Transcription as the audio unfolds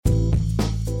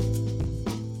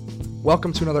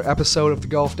Welcome to another episode of the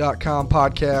Golf.com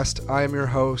podcast. I am your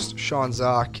host, Sean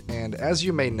Zock, and as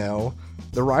you may know,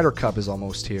 the Ryder Cup is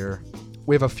almost here.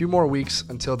 We have a few more weeks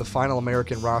until the final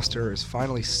American roster is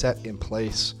finally set in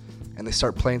place, and they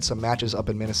start playing some matches up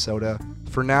in Minnesota.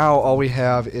 For now, all we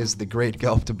have is the great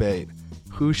golf debate.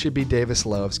 Who should be Davis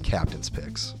Love's captain's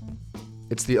picks?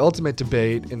 It's the ultimate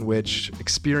debate in which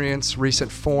experience,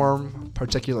 recent form,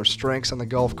 particular strengths on the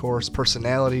golf course,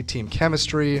 personality, team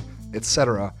chemistry,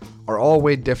 etc. are all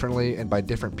weighed differently and by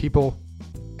different people,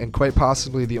 and quite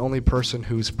possibly the only person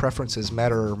whose preferences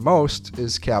matter most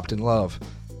is Captain Love.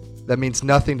 That means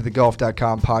nothing to the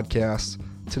Golf.com podcast.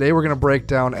 Today we're going to break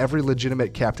down every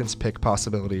legitimate captain's pick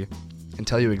possibility and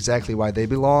tell you exactly why they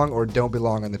belong or don't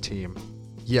belong on the team.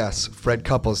 Yes, Fred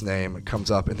Couples' name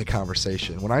comes up in the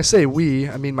conversation. When I say we,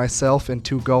 I mean myself and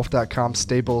two Golf.com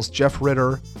staples, Jeff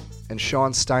Ritter and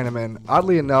Sean Steineman.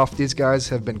 Oddly enough, these guys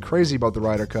have been crazy about the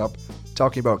Ryder Cup,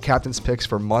 talking about captain's picks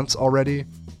for months already.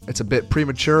 It's a bit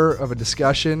premature of a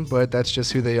discussion, but that's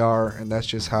just who they are, and that's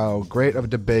just how great of a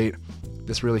debate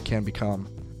this really can become.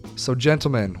 So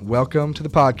gentlemen, welcome to the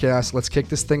podcast. Let's kick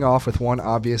this thing off with one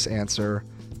obvious answer.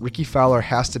 Rickie Fowler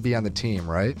has to be on the team,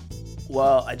 right?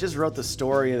 Well, I just wrote the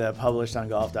story that I published on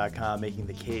golf.com making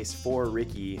the case for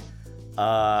Rickie.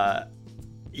 I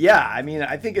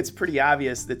think it's pretty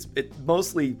obvious. It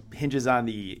mostly hinges on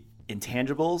the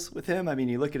intangibles with him. I mean,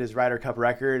 you look at his Ryder Cup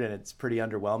record, and it's pretty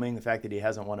underwhelming. The fact that he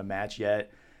hasn't won a match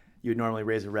yet, you would normally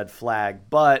raise a red flag.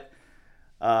 But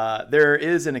there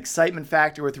is an excitement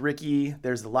factor with Rickie.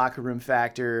 There's the locker room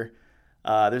factor.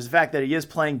 There's the fact that he is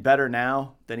playing better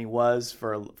now than he was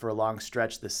for a long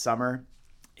stretch this summer.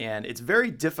 And it's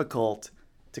very difficult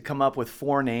to come up with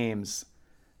four names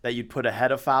that you'd put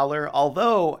ahead of Fowler.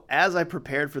 Although, as I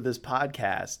prepared for this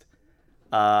podcast,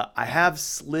 I have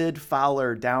slid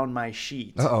Fowler down my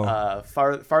sheet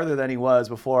farther than he was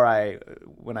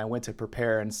when I went to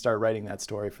prepare and start writing that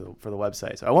story for the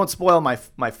website. So I won't spoil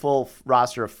my full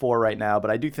roster of four right now,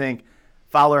 but I do think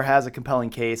Fowler has a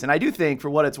compelling case. And I do think, for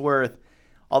what it's worth,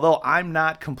 although I'm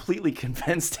not completely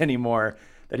convinced anymore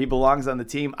that he belongs on the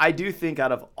team, I do think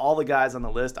out of all the guys on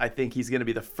the list, I think he's going to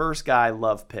be the first guy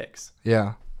Love picks.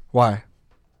 Yeah. Why?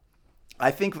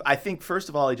 I think first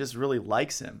of all, he just really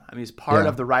likes him. I mean, he's part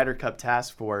of the Ryder Cup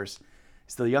task force.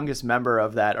 He's the youngest member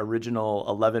of that original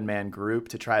 11-man group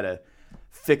to try to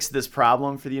fix this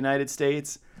problem for the United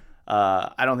States.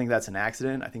 I don't think that's an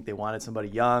accident. I think they wanted somebody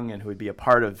young and who would be a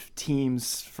part of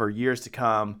teams for years to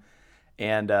come.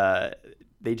 And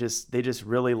they just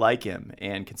really like him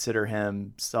and consider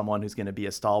him someone who's going to be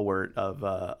a stalwart of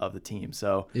the team.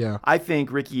 So I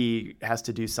think Rickie has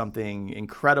to do something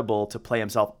incredible to play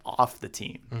himself off the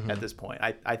team at this point.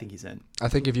 I think he's in. I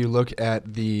think if you look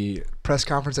at the press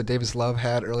conference that Davis Love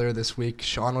had earlier this week,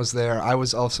 Sean was there, I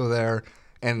was also there,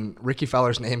 and Rickie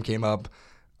Fowler's name came up.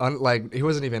 He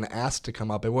wasn't even asked to come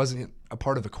up. It wasn't a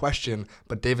part of the question,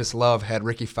 but Davis Love had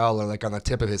Rickie Fowler on the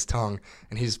tip of his tongue,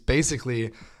 and he's basically,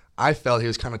 I felt he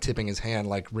was kind of tipping his hand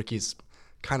like Rickie's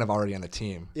kind of already on the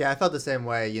team. Yeah, I felt the same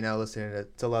way, listening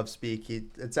to Love speak.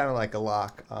 It sounded like a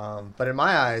lock. But in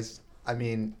my eyes, I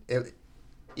mean,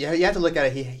 you have to look at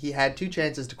it. He had two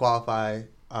chances to qualify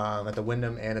at the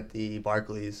Wyndham and at the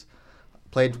Barclays.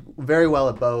 Played very well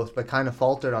at both, but kind of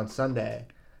faltered on Sunday.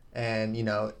 And,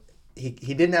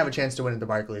 he didn't have a chance to win at the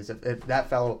Barclays. If that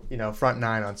fell, front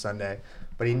nine on Sunday.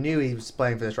 But he knew he was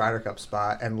playing for this Ryder Cup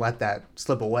spot and let that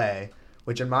slip away,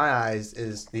 which in my eyes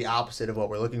is the opposite of what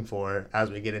we're looking for as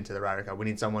we get into the Ryder Cup. We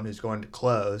need someone who's going to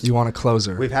close. You want a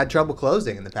closer. We've had trouble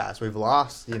closing in the past. We've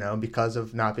lost, because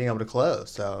of not being able to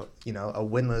close. So, a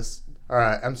winless,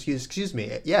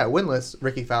 winless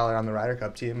Rickie Fowler on the Ryder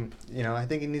Cup team, I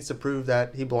think he needs to prove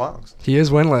that he belongs. He is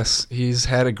winless. He's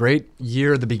had a great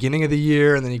year at the beginning of the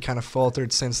year, and then he kind of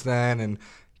faltered since then and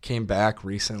came back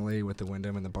recently with the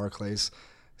Wyndham and the Barclays.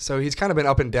 So he's kind of been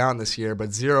up and down this year,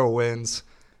 but 0 wins.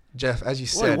 Jeff, as you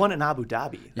said, he won in Abu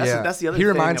Dhabi. That's the other he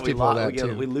thing reminds that we people of that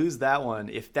too. We lose that one.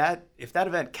 If that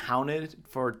event counted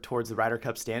towards the Ryder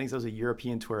Cup standings, that was a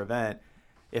European Tour event.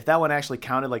 If that one actually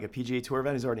counted like a PGA Tour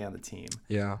event, he's already on the team.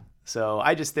 Yeah. So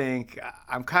I just think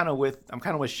I'm kind of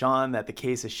with Sean that the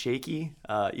case is shaky.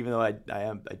 Even though I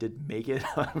did make it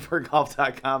for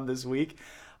golf.com this week.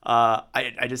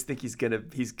 I just think he's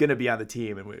gonna be on the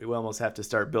team, and we almost have to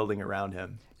start building around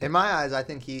him. In my eyes, I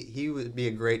think he would be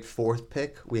a great fourth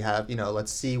pick. We have,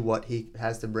 let's see what he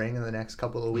has to bring in the next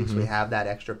couple of weeks. Mm-hmm. We have that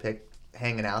extra pick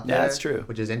hanging out there. Yeah, that's true.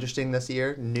 Which is interesting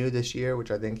new this year,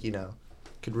 which I think,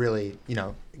 could really,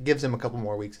 gives him a couple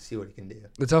more weeks to see what he can do.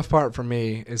 The tough part for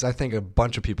me is I think a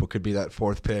bunch of people could be that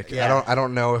fourth pick. Yeah. I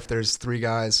don't know if there's three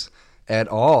guys at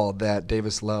all that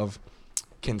Davis Love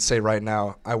can say right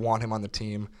now, I want him on the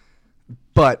team.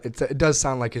 But it does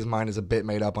sound like his mind is a bit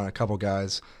made up on a couple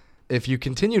guys. If you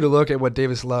continue to look at what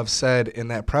Davis Love said in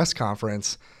that press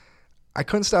conference, I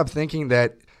couldn't stop thinking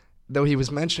that though he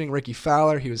was mentioning Rickie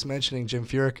Fowler, he was mentioning Jim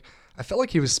Furyk, I felt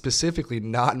like he was specifically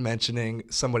not mentioning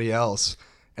somebody else,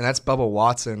 and that's Bubba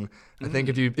Watson. I think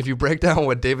if you break down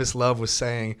what Davis Love was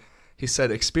saying, he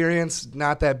said experience,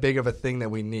 not that big of a thing that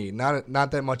we need,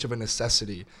 not that much of a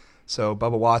necessity. So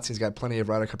Bubba Watson's got plenty of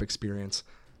Ryder Cup experience.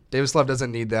 Davis Love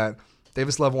doesn't need that.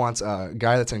 Davis Love wants a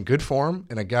guy that's in good form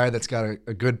and a guy that's got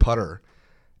a good putter.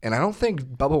 And I don't think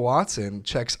Bubba Watson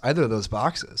checks either of those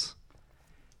boxes.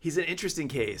 He's an interesting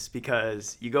case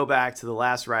because you go back to the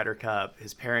last Ryder Cup,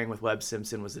 his pairing with Webb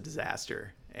Simpson was a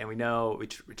disaster. And we know we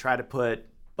try to put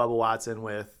Bubba Watson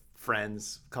with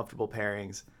friends, comfortable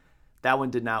pairings. That one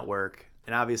did not work.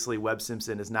 And obviously Webb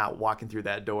Simpson is not walking through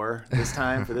that door this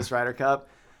time for this Ryder Cup.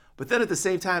 But then at the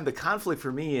same time, the conflict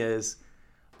for me is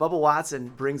Bubba Watson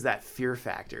brings that fear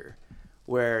factor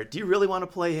where do you really want to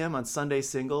play him on Sunday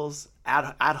singles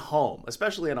at home,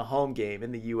 especially in a home game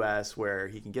in the U.S. where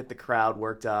he can get the crowd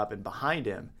worked up and behind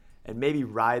him and maybe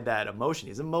ride that emotion.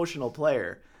 He's an emotional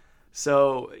player.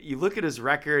 So you look at his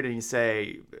record and you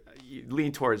say, you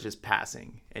lean towards just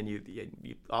passing. And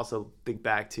you also think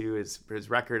back to his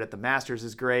record at the Masters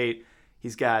is great.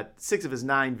 He's got 6 of his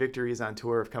 9 victories on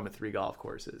tour have come at 3 golf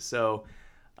courses. So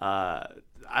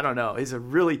I don't know. He's a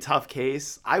really tough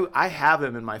case. I have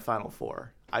him in my Final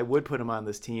Four. I would put him on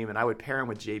this team, and I would pair him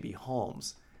with J.B.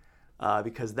 Holmes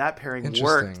because that pairing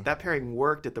worked. That pairing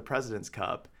worked at the President's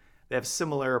Cup. They have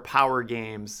similar power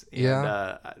games.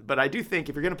 And, but I do think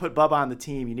if you're going to put Bubba on the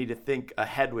team, you need to think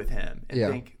ahead with him and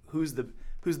think who's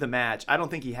the match. I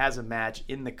don't think he has a match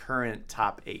in the current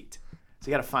top 8. So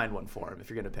you got to find one for him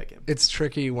if you're going to pick him. It's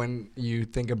tricky when you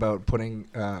think about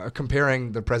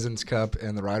comparing the President's Cup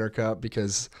and the Ryder Cup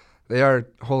because they are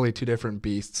wholly two different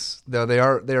beasts. Though they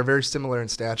are very similar in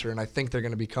stature, and I think they're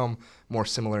going to become more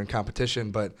similar in competition.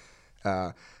 But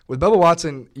with Bubba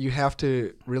Watson, you have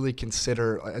to really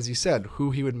consider, as you said,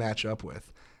 who he would match up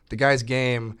with. The guy's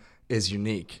game is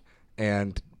unique,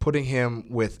 and putting him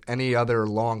with any other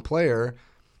long player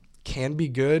can be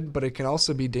good, but it can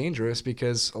also be dangerous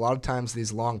because a lot of times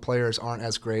these long players aren't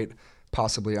as great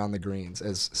possibly on the greens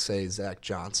as, say, Zach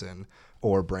Johnson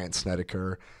or Brandt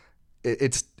Snedeker.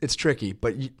 It's tricky,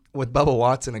 but with Bubba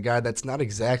Watson, a guy that's not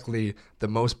exactly the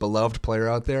most beloved player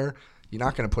out there, you're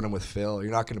not going to put him with Phil.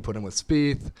 You're not going to put him with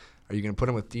Spieth. Are you going to put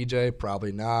him with DJ?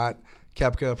 Probably not.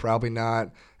 Koepka? Probably not.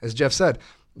 As Jeff said,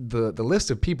 the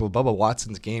list of people Bubba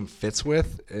Watson's game fits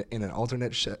with in an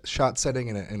alternate shot setting,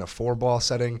 in a 4-ball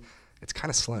setting, it's kind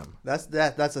of slim. That's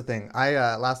the thing.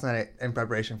 I last night in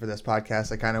preparation for this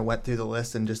podcast, I kind of went through the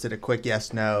list and just did a quick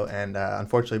yes/no, and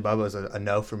unfortunately, Bubba was a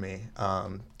no for me.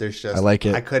 There's just I like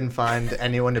it. I couldn't find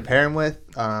anyone to pair him with.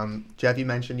 Jeff, you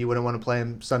mentioned you wouldn't want to play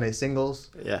him Sunday singles.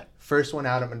 Yeah. First one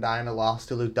out at Medina, lost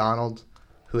to Luke Donald,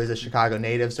 who is a Chicago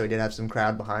native, so he did have some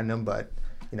crowd behind him, but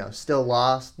still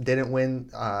lost. Didn't win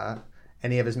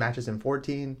any of his matches in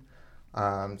 14.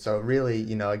 So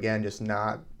really, again, just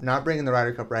not bringing the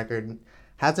Ryder Cup record.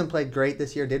 Hasn't played great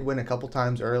this year. Did win a couple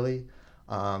times early.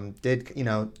 Did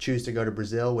choose to go to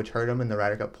Brazil, which hurt him in the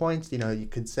Ryder Cup points. You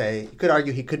could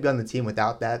argue he could be on the team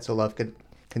without that. So Love could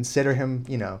consider him,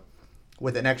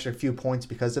 with an extra few points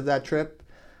because of that trip.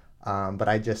 But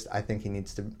I think he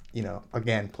needs to,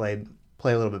 again, play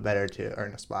a little bit better to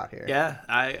earn a spot here. Yeah,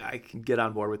 I can get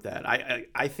on board with that.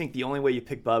 I think the only way you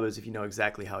pick Bubba is if you know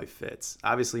exactly how he fits.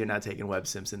 Obviously, you're not taking Webb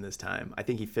Simpson this time. I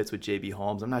think he fits with J.B.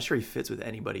 Holmes. I'm not sure he fits with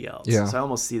anybody else. Yeah. So I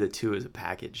almost see the two as a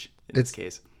package in this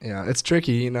case. Yeah, it's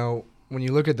tricky. When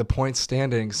you look at the point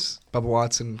standings, Bubba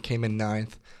Watson came in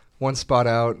 9th, one spot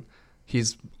out.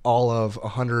 He's all of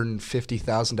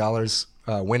 $150,000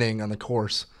 winning on the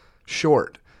course,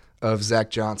 short of Zach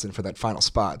Johnson for that final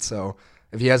spot. So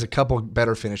if he has a couple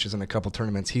better finishes in a couple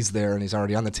tournaments, he's there and he's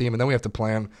already on the team. And then we have to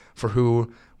plan for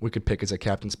who we could pick as a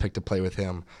captain's pick to play with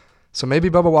him. So maybe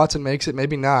Bubba Watson makes it,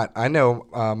 maybe not. I know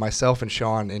myself and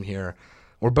Sean in here,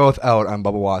 we're both out on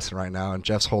Bubba Watson right now, and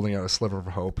Jeff's holding out a sliver of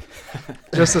hope.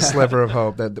 Just a sliver of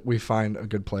hope that we find a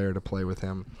good player to play with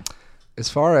him. As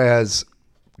far as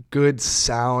good,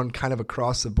 sound, kind of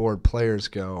across-the-board players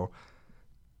go,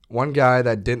 one guy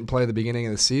that didn't play at the beginning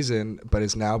of the season but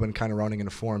has now been kind of running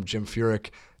into form, Jim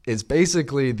Furyk, is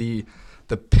basically the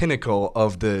pinnacle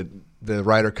of the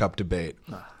Ryder Cup debate.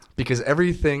 Because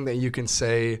everything that you can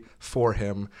say for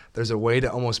him, there's a way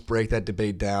to almost break that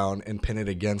debate down and pin it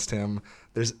against him.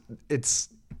 It's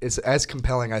as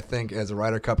compelling, I think, as a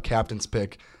Ryder Cup captain's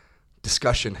pick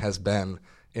discussion has been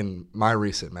in my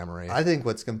recent memory. I think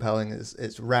what's compelling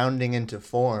is rounding into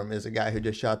form is a guy who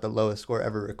just shot the lowest score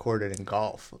ever recorded in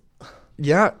golf.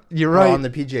 Yeah, you're right. On the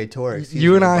PGA Tour.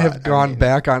 You and I have gone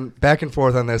back and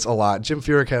forth on this a lot. Jim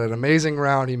Furyk had an amazing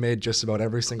round. He made just about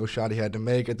every single shot he had to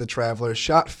make at the Travelers.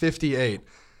 Shot 58.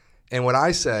 And what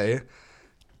I say,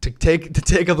 to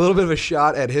take a little bit of a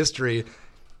shot at history,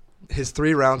 his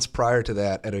 3 rounds prior to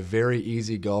that at a very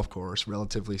easy golf course,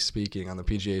 relatively speaking, on the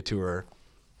PGA Tour,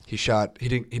 he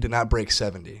did not break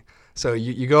 70. So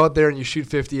you go out there and you shoot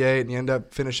 58 and you end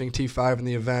up finishing T5 in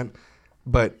the event.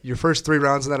 But your first 3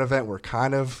 rounds in that event were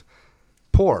kind of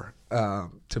poor,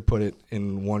 to put it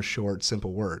in one short,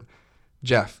 simple word.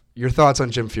 Jeff, your thoughts on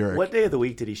Jim Furyk? What day of the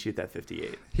week did he shoot that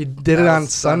 58? He did it on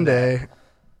Sunday.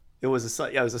 It was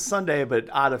a Sunday, but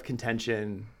out of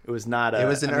contention. It was not a. It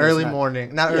was an early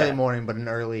morning, not early morning, but an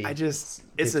early.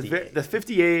 The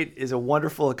 58 is a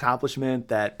wonderful accomplishment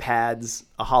that pads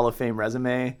a Hall of Fame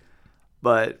resume,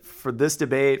 but for this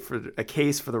debate, for a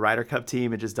case for the Ryder Cup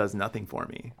team, it just does nothing for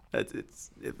me. It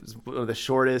was one of the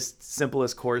shortest,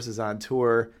 simplest courses on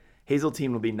tour.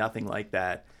 Hazeltine will be nothing like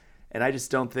that. And I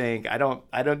just don't think I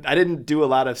didn't do a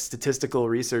lot of statistical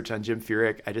research on Jim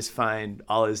Furyk. I just find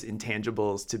all his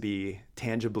intangibles to be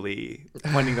tangibly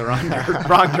pointing the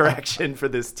wrong direction for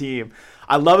this team.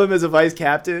 I love him as a vice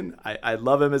captain. I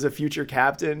love him as a future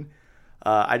captain.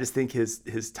 I just think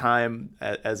his time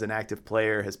as an active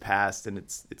player has passed, and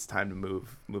it's time to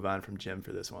move on from Jim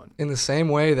for this one. In the same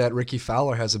way that Rickie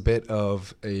Fowler has a bit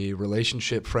of a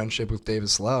friendship with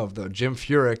Davis Love, though Jim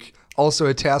Furyk, also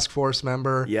a task force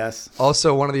member. Yes.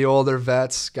 Also one of the older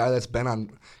vets, guy that's been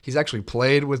on. He's actually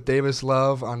played with Davis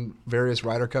Love on various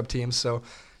Ryder Cup teams. So.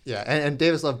 Yeah, and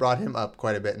Davis Love brought him up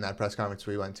quite a bit in that press conference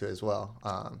we went to as well.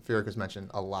 Furyk was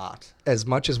mentioned a lot. As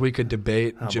much as we could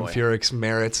debate Jim Furyk's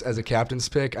merits as a captain's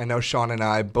pick, I know Sean and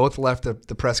I both left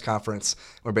the press conference.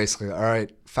 We're basically, all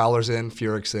right, Fowler's in,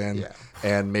 Furyk's in,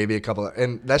 and maybe a couple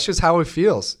and that's just how it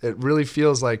feels. It really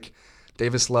feels like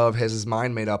Davis Love has his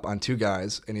mind made up on 2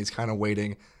 guys, and he's kind of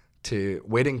waiting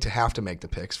to have to make the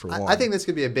picks for one. I think this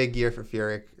could be a big year for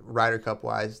Furyk, Ryder Cup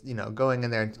wise. Going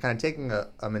in there and kind of taking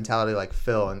a mentality like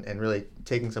Phil and really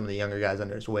taking some of the younger guys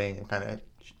under his wing and kind of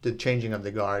the changing of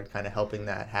the guard, kind of helping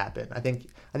that happen. I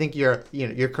think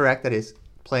you're correct that his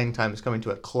playing time is coming to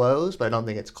a close, but I don't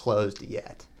think it's closed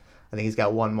yet. I think he's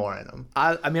got one more in him.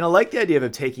 I like the idea of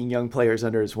him taking young players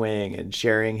under his wing and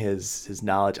sharing his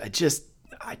knowledge. I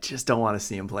just don't want to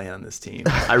see him play on this team.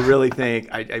 I really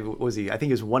think I think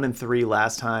he was 1-3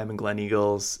 last time in Glen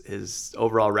Eagles. His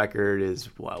overall record is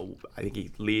I think he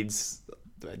leads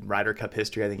Ryder Cup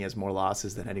history. I think he has more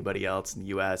losses than anybody else in the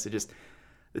U.S.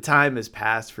 The time has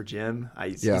passed for Jim.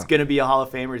 He's going to be a Hall of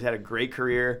Famer. He's had a great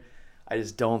career. I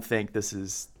just don't think this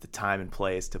is the time and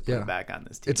place to put him back on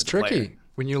this team. It's tricky.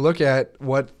 When you look at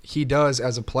what he does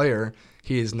as a player,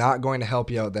 he is not going to help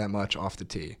you out that much off the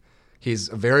tee. He's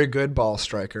a very good ball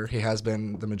striker. He has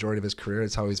been the majority of his career.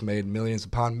 It's how he's made millions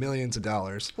upon millions of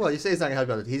dollars. Well, you say he's not going to help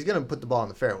you out. He's going to put the ball in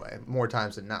the fairway more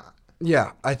times than not.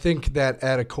 Yeah, I think that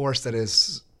at a course that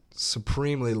is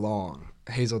supremely long,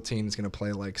 Hazeltine is going to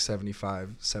play like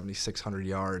 7,600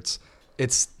 yards.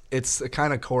 It's the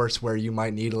kind of course where you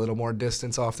might need a little more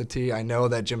distance off the tee. I know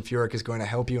that Jim Furyk is going to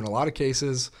help you in a lot of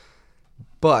cases,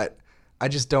 but I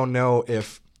just don't know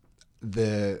if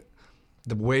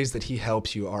the ways that he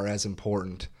helps you are as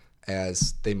important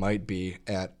as they might be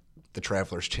at the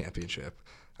Travelers Championship.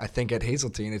 I think at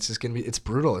Hazeltine, it's just going to be, it's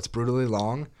brutal. It's brutally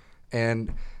long.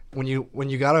 And when you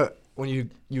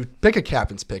pick a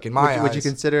captain's pick, in my eyes. Would you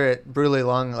consider it brutally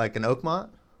long like an Oakmont?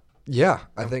 Yeah,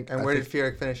 I think. And where did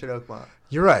Furyk finish at Oakmont?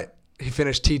 You're right. He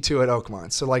finished T2 at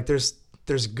Oakmont. So like there's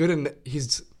good,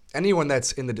 anyone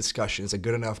that's in the discussion is a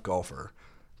good enough golfer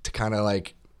to kind of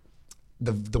like,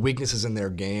 the weaknesses in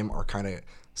their game are kind of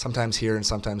sometimes here and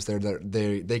sometimes there.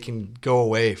 They can go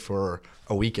away for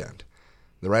a weekend.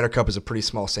 The Ryder Cup is a pretty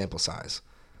small sample size.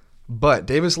 But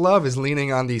Davis Love is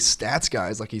leaning on these stats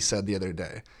guys, like he said the other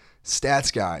day.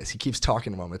 Stats guys. He keeps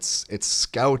talking to them. It's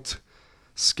Scout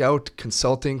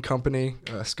Consulting Company,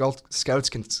 Scouts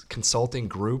Consulting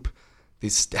Group.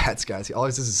 These stats guys. He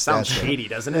always does his stats. Sounds shady,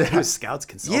 doesn't it? Who's Scouts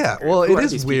Consulting? Yeah, well, it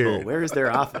is weird. People? Where is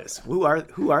their office? Who are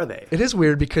they? It is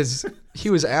weird because he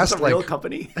was asked a real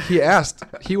company. He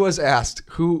was asked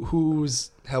who's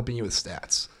helping you with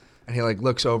stats, and he like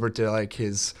looks over to like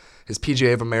his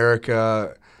PGA of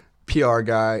America PR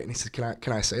guy, and he says,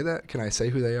 "Can I say that? Can I say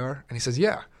who they are?" And he says,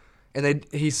 "Yeah." And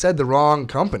he said the wrong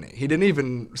company. He didn't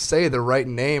even say the right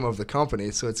name of the company,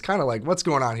 so it's kind of like, what's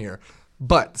going on here?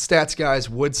 But stats guys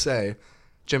would say,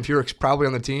 Jim Furyk's probably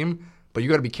on the team, but you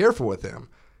got to be careful with him.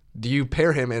 Do you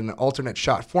pair him in an alternate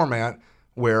shot format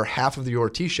where half of your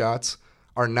tee shots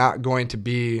are not going to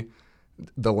be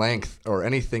the length or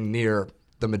anything near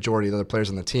the majority of the other players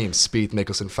on the team. Spieth,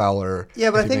 Mickelson, Fowler.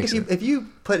 Yeah, but I think if you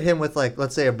put him with, like,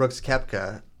 let's say a Brooks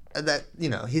Koepka, that, you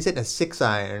know, he's hitting a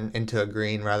 6-iron into a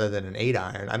green rather than an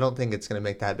 8-iron. I don't think it's going to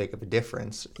make that big of a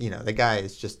difference. You know, the guy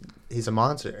is he's a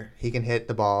monster. He can hit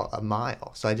the ball a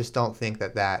mile. So I just don't think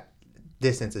that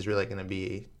distance is really going to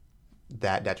be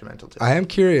that detrimental to him. I am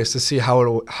curious to see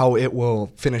how it will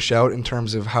finish out in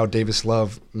terms of how Davis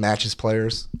Love matches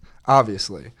players.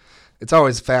 Obviously, it's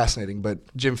always fascinating, but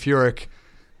Jim Furyk,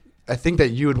 I think that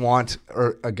you would want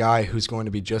a guy who's going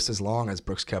to be just as long as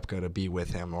Brooks Koepka to be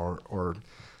with him or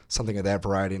something of that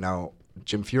variety. Now,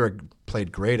 Jim Furyk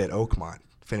played great at Oakmont,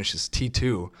 finishes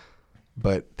T2,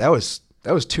 but that was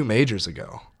 2 majors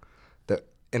ago.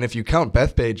 And if you count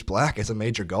Bethpage Black as a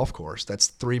major golf course, that's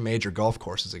 3 major golf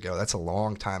courses ago. That's a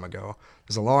long time ago.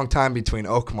 There's a long time between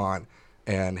Oakmont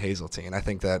and Hazeltine. I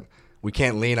think that we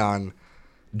can't lean on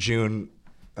June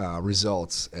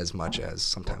results as much as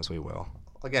sometimes we will.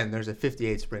 Again, there's a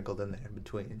 58 sprinkled in there in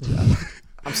between. So.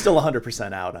 I'm still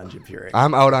 100% out on Jim Furyk.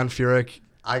 I'm out on Furyk.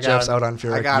 Jeff's out on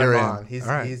Furyk. I got You're him in.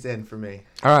 on. He's in for me.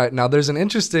 All right. Now, there's an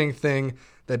interesting thing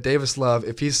that Davis Love,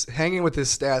 if he's hanging with his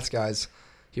stats guys,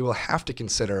 he will have to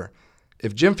consider.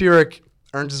 If Jim Furyk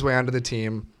earns his way onto the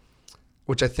team,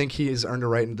 which I think he has earned a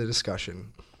right into the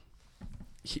discussion,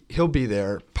 he'll be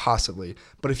there, possibly.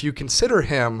 But if you consider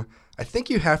him, I think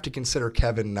you have to consider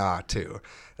Kevin Na, too.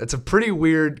 That's a pretty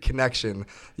weird connection.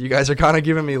 You guys are kind of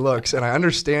giving me looks, and I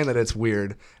understand that it's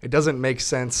weird. It doesn't make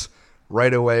sense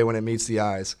right away when it meets the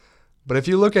eyes. But if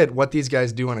you look at what these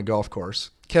guys do on a golf course,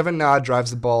 Kevin Na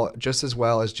drives the ball just as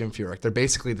well as Jim Furyk. They're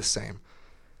basically the same.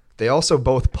 They also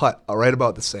both putt right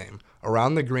about the same.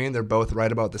 Around the green, they're both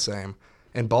right about the same.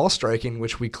 And ball striking,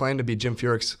 which we claim to be Jim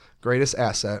Furyk's greatest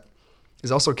asset,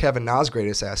 is also Kevin Na's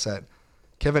greatest asset.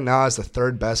 Kevin Na is the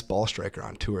 3rd best ball striker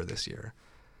on tour this year.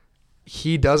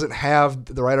 He doesn't have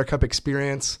the Ryder Cup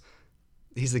experience.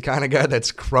 He's the kind of guy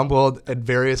that's crumbled at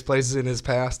various places in his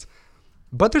past.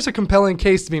 But there's a compelling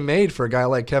case to be made for a guy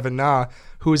like Kevin Na,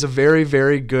 who is a very,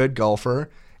 very good golfer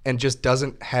and just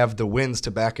doesn't have the wins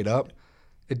to back it up.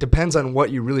 It depends on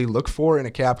what you really look for in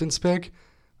a captain's pick.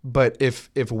 But if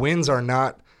wins are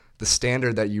not the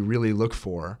standard that you really look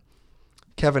for,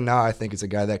 Kevin Na, I think, is a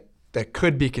guy that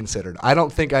could be considered. I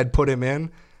don't think I'd put him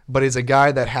in, but he's a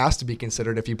guy that has to be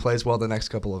considered if he plays well the next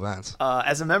couple events.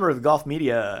 As a member of the golf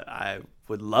media, I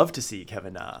would love to see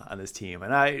Kevin Na on this team.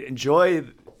 And I enjoy,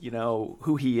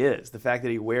 who he is. The fact that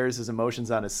he wears his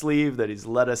emotions on his sleeve, that he's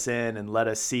let us in and let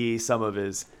us see some of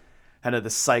his kind of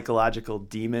the psychological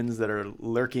demons that are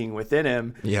lurking within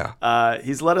him. Yeah.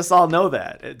 He's let us all know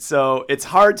that. And so it's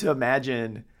hard to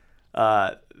imagine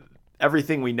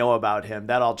everything we know about him,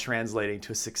 that all translating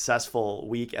to a successful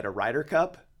week at a Ryder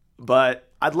Cup. But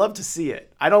I'd love to see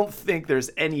it. I don't think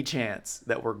there's any chance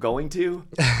that we're going to,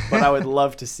 but I would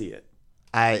love to see it.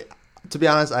 To be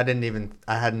honest, I hadn't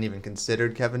even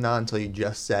considered Kevin Na until you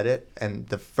just said it. And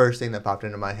the first thing that popped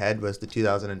into my head was the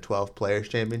 2012 Players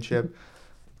Championship.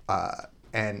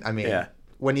 And I mean, yeah.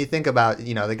 When you think about,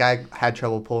 the guy had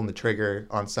trouble pulling the trigger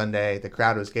on Sunday. The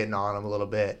crowd was getting on him a little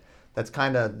bit. That's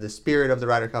kind of the spirit of the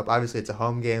Ryder Cup. Obviously, it's a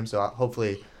home game, so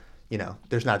hopefully,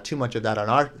 there's not too much of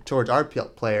that towards our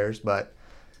players. But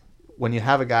when you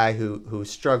have a guy who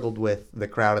struggled with the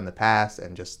crowd in the past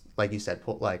and just, like you said,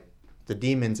 the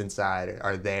demons inside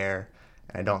are there,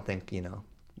 and I don't think,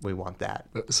 we want that.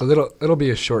 So it'll be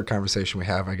a short conversation we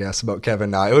have, I guess, about Kevin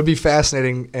Na. It would be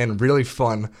fascinating and really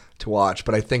fun to watch,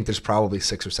 but I think there's probably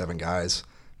 6 or 7 guys,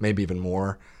 maybe even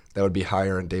more, that would be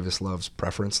higher in Davis Love's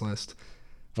preference list.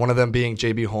 One of them being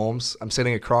J.B. Holmes. I'm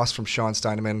sitting across from Sean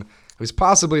Steineman, who's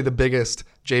possibly the biggest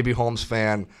J.B. Holmes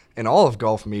fan in all of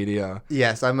golf media.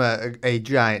 Yes, I'm a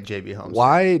giant J.B. Holmes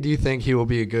Why do you think he will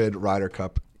be a good Ryder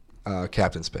Cup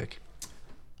captain's pick?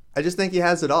 I just think he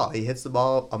has it all. He hits the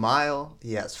ball a mile.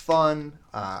 He has fun.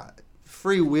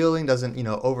 Freewheeling, doesn't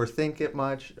overthink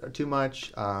it too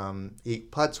much. He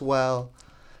putts well.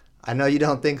 I know you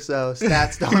don't think so.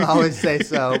 Stats don't always say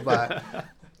so, but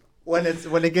when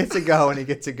it gets it going, he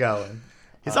gets it going.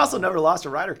 He's also never lost a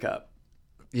Ryder Cup.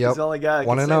 Yep. He's the only guy that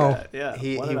can 1-0. say that. Yeah,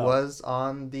 he was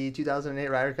on the 2008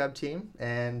 Ryder Cup team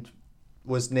and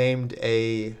was named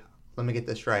let me get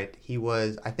this right.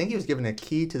 I think he was given a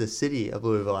key to the city of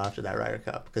Louisville after that Ryder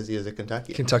Cup because he was a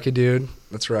Kentucky dude.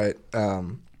 That's right.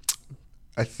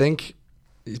 I think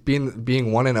being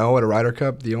 1-0 at a Ryder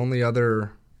Cup, the only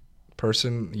other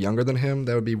person younger than him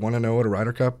that would be 1-0 at a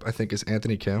Ryder Cup, I think, is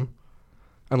Anthony Kim.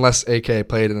 unless AK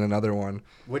played in another one.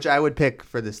 Which I would pick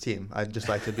for this team. I'd just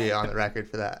like to be on the record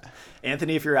for that.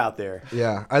 Anthony, if you're out there.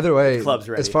 Yeah. Either way, the club's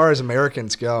ready. As far as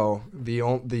Americans go, the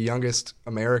youngest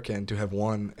American to have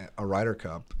won a Ryder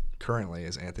Cup currently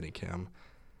is Anthony Kim.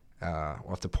 We'll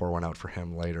have to pour one out for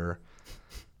him later.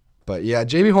 But yeah,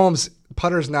 JB Holmes'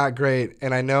 putter's not great,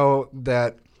 and I know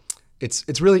that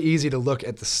it's really easy to look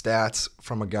at the stats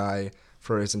from a guy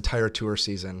for his entire tour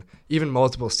season, even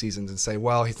multiple seasons, and say,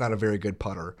 well, he's not a very good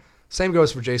putter. Same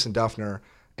goes for Jason Duffner,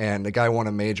 and the guy won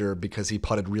a major because he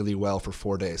putted really well for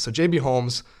 4 days. So JB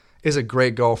Holmes is a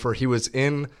great golfer. He was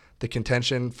in the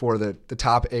contention for the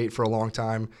top 8 for a long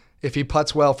time. If he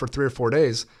putts well for 3 or 4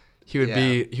 days, he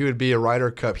would be a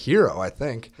Ryder Cup hero, I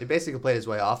think. He basically played his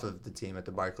way off of the team at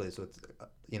the Barclays with,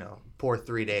 poor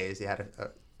 3 days. He had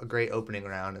a great opening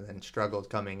round and then struggled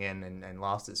coming in and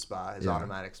lost his spot, his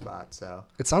automatic spot. So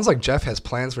it sounds like Jeff has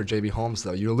plans for JB Holmes,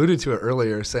 though. You alluded to it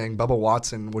earlier, saying Bubba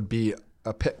Watson would be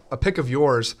a pick of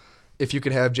yours if you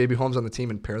could have JB Holmes on the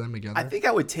team and pair them together. I think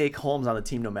I would take Holmes on the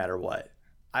team no matter what.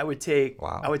 I would take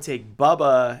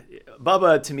Bubba.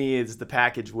 Bubba to me is the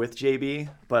package with JB,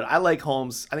 but I like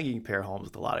Holmes. I think you can pair Holmes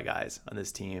with a lot of guys on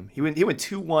this team. He went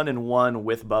 2-1-1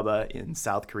 with Bubba in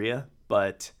South Korea,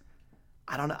 but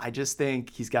I don't know. I just think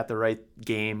he's got the right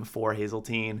game for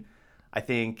Hazeltine. I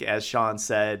think, as Sean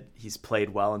said, he's played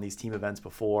well in these team events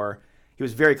before. He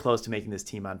was very close to making this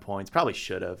team on points. Probably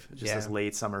should have. Just this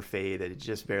late summer fade that it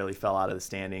just barely fell out of the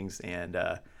standings. And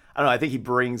I don't know. I think he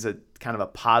brings a kind of a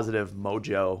positive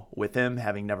mojo with him,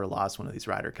 having never lost one of these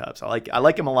Ryder Cups. I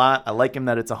like him a lot. I like him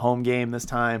that it's a home game this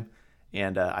time,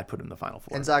 and I put him in the Final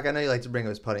Four. And Zach, I know you like to bring up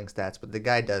his putting stats, but the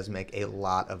guy does make a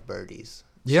lot of birdies.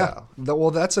 Yeah. So, well,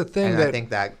 that's a thing that I think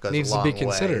that goes needs a long to be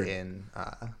considered way in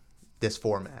this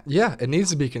format. Yeah, it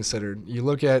needs to be considered. You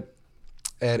look at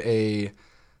a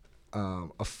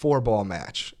 4-ball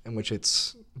match in which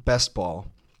it's best ball,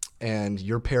 and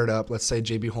you're paired up. Let's say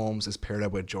JB Holmes is paired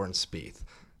up with Jordan Spieth.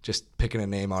 Just picking a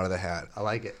name out of the hat. I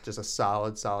like it. Just a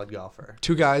solid golfer.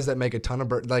 2 guys that make a ton of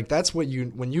birdies. Like, that's what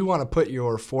when you want to put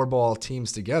your 4-ball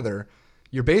teams together,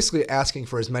 you're basically asking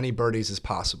for as many birdies as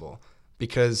possible.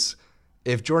 Because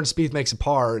if Jordan Spieth makes a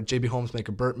par, JB Holmes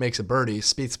makes a birdie,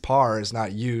 Spieth's par is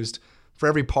not used. For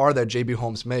every par that JB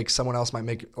Holmes makes, someone else might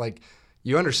make. Like,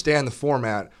 you understand the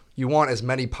format. You want as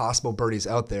many possible birdies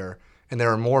out there. And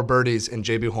there are more birdies in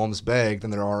JB Holmes' bag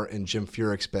than there are in Jim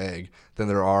Furyk's bag, than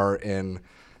there are in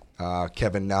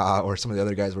Kevin Na or some of the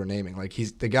other guys we're naming. Like,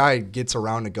 the guy gets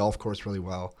around the golf course really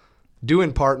well, due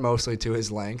in part mostly to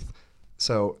his length.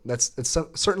 So it's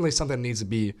certainly something that needs to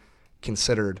be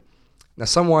considered. Now,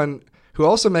 someone who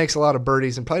also makes a lot of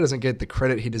birdies and probably doesn't get the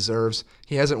credit he deserves,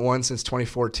 he hasn't won since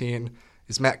 2014,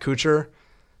 is Matt Kuchar.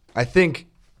 I think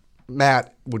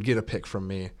Matt would get a pick from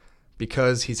me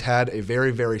because he's had a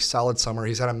very, very solid summer.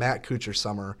 He's had a Matt Kuchar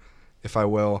summer, if I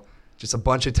will. Just a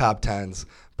bunch of top 10s,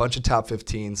 bunch of top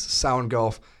 15s, sound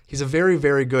golf. He's a very,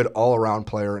 very good all-around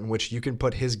player in which you can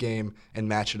put his game and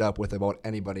match it up with about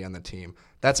anybody on the team.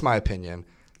 That's my opinion.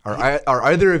 Are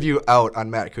either of you out on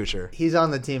Matt Kuchar? He's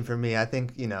on the team for me. I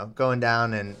think, going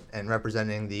down and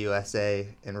representing the USA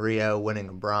in Rio, winning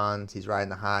a bronze, he's riding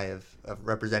the high of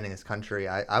representing his country.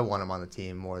 I want him on the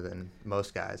team more than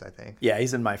most guys, I think. Yeah,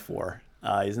 he's in my 4.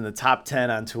 He's in the top 10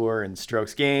 on tour in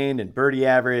strokes gained and birdie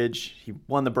average. He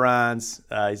won the bronze.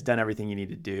 He's done everything you need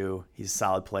to do. He's a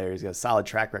solid player. He's got a solid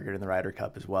track record in the Ryder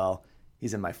Cup as well.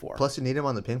 He's in my 4. Plus, you need him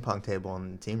on the ping pong table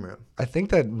in the team room. I think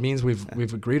that means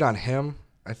we've agreed on him.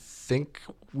 I think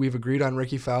we've agreed on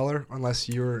Rickie Fowler, unless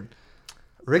you're...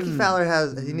 Rickie Fowler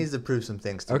he needs to prove some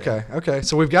things to me. Okay.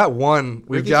 So we've got one.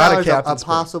 We've Rickie got Fowler's a captain. A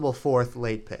possible 4th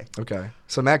late pick. Okay.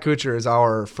 So Matt Kuchar is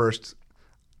our first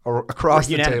across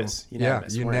the table.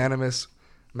 Unanimous.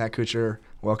 Matt Kuchar,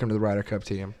 welcome to the Ryder Cup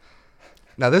team.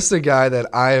 Now, this is a guy that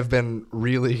I have been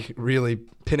really, really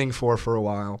pinning for a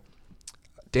while.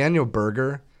 Daniel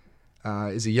Berger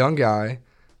is a young guy,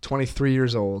 23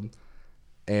 years old.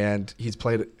 And he's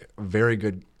played a very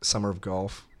good summer of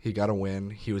golf. He got a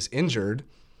win. He was injured.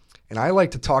 And I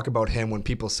like to talk about him when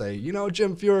people say,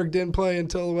 Jim Furyk didn't play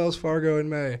until Wells Fargo in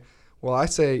May. Well, I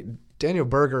say Daniel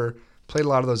Berger played a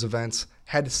lot of those events,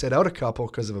 had to sit out a couple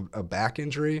because of a back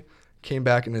injury, came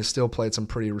back and has still played some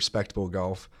pretty respectable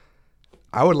golf.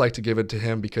 I would like to give it to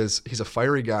him because he's a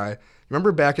fiery guy.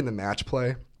 Remember back in the match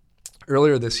play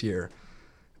earlier this year,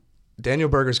 Daniel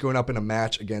Berger's going up in a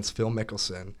match against Phil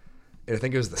Mickelson. I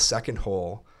think it was the second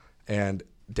hole, and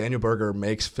Daniel Berger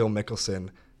makes Phil Mickelson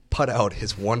putt out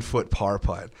his 1-foot par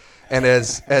putt. And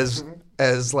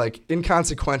as like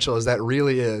inconsequential as that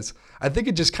really is, I think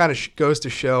it just kind of goes to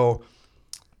show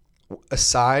a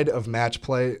side of match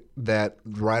play that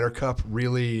Ryder Cup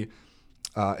really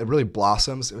It really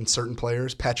blossoms in certain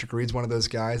players. Patrick Reed's one of those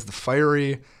guys. The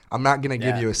fiery, I'm not going to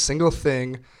give you a single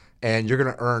thing, and you're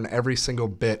going to earn every single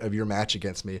bit of your match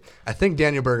against me. I think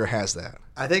Daniel Berger has that.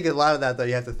 I think a lot of that, though,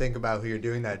 you have to think about who you're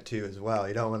doing that to as well.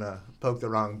 You don't want to poke the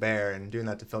wrong bear, and doing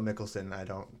that to Phil Mickelson, I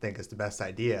don't think is the best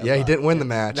idea. Yeah, he didn't win the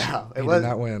match. No, he did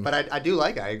not win. But I do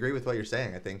like it. I agree with what you're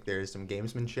saying. I think there's some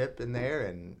gamesmanship in there,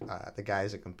 and the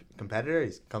guy's a competitor.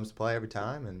 He comes to play every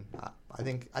time, and I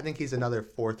think he's another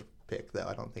fourth pick, though.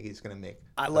 I don't think he's going to make.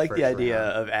 I like the idea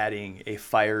of adding a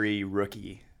fiery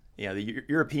rookie. You know, the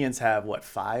Europeans have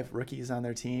 5 rookies on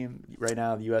their team right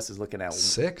now. The U.S. is looking at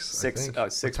six. Oh,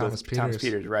 six with Thomas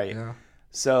Peters, right? Yeah.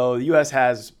 So the U.S.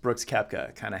 has Brooks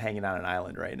Koepka kind of hanging on an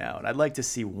island right now, and I'd like to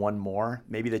see one more,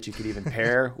 maybe that you could even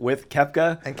pair with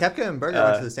Koepka. And Koepka and Berger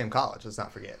went to the same college. Let's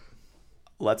not forget.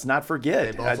 Let's not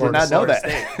forget. I did not know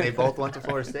that. They both went to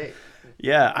Florida State.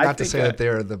 Yeah, not to say that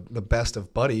they're the best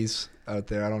of buddies out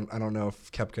there. I don't know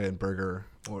if Koepka and Berger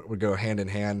would go hand in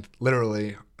hand,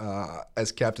 literally,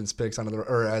 as captain's picks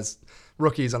or as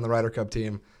rookies on the Ryder Cup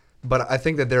team. But I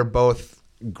think that they're both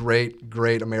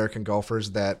great American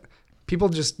golfers that people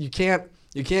just you can't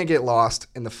get lost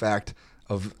in the fact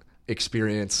of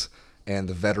experience and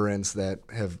the veterans that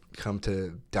have come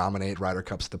to dominate Ryder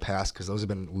Cups in the past, because those have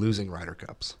been losing Ryder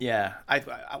Cups. Yeah,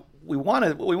 what we want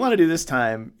to do this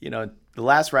time, the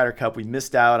last Ryder Cup, we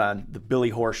missed out on the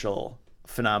Billy Horschel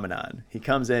phenomenon. He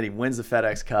comes in, he wins the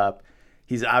FedEx Cup.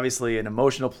 He's obviously an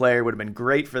emotional player, would have been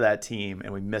great for that team,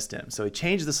 and we missed him. So he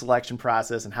changed the selection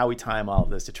process and how we time all of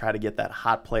this to try to get that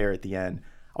hot player at the end.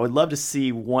 I would love to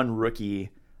see one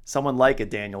rookie, someone like a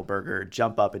Daniel Berger,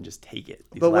 jump up and just take it.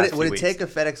 But would it take a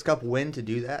FedEx Cup win to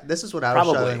do that? This is what I was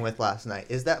struggling with last night.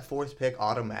 Is that fourth pick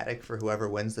automatic for whoever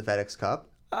wins the FedEx Cup?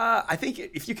 I think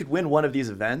if you could win one of these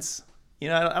events,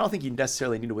 I don't think you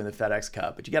necessarily need to win the FedEx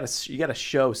Cup, but you got to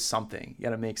show something. You got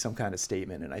to make some kind of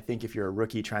statement. And I think if you're a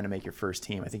rookie trying to make your first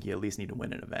team, I think you at least need to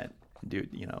win an event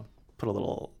and put a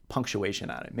little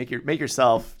punctuation on it. Make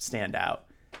yourself stand out.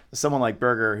 Someone like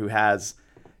Berger, who has,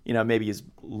 maybe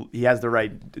he has the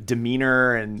right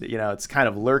demeanor and, it's kind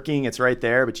of lurking. It's right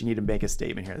there, but you need to make a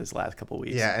statement here this last couple of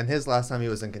weeks. Yeah, and his last time he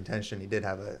was in contention, he did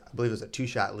have I believe it was a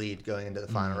 2-shot lead going into the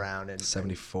final round. And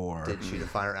 74. Did shoot a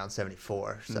final round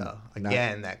 74. So,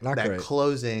 again, that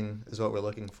closing is what we're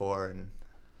looking for. And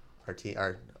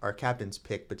our captain's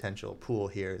pick potential pool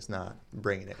here is not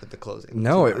bringing it with the closing.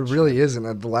 No, it really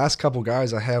isn't. The last couple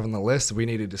guys I have on the list we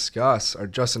need to discuss are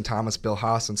Justin Thomas, Bill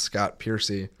Haas, and Scott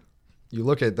Piercy. You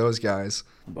look at those guys,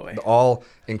 all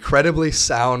incredibly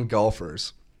sound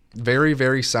golfers, very,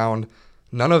 very sound.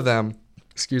 None of them,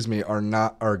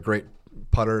 are great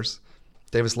putters.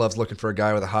 Davis Love's looking for a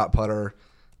guy with a hot putter.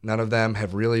 None of them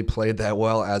have really played that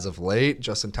well as of late.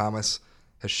 Justin Thomas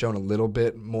has shown a little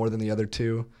bit more than the other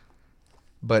two.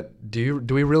 But do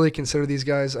we really consider these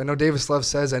guys? I know Davis Love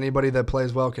says anybody that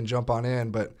plays well can jump on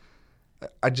in, but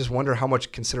I just wonder how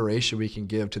much consideration we can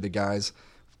give to the guys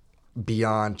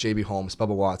beyond J.B. Holmes,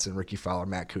 Bubba Watson, Rickie Fowler,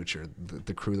 Matt Kuchar,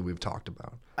 the crew that we've talked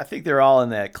about. I think they're all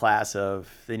in that class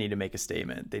of they need to make a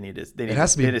statement. It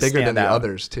has to be bigger than the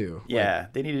others too. Yeah,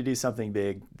 they need to do something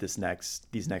big these next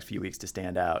few weeks to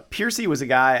stand out. Piercy was a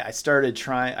guy I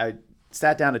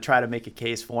sat down to try to make a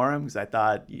case for him because I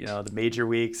thought, the major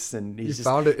weeks and you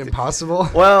found it impossible.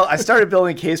 Well, I started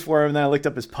building a case for him, and then I looked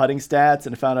up his putting stats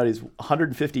and I found out he's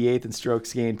 158th in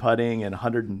strokes gained putting and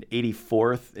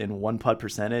 184th in one putt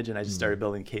percentage, and I just started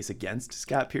building a case against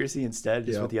Scott Piercy instead,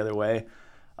 just went the other way.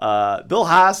 Bill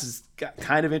Haas is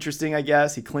kind of interesting, I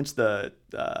guess. He clinched the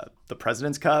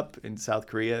President's Cup in South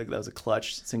Korea. That was a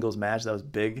clutch singles match. That was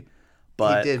big.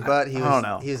 But he did, but he don't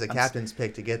know. He was a captain's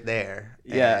pick to get there.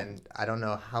 Yeah. And I don't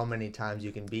know how many times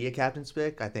you can be a captain's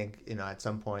pick. I think, at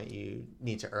some point you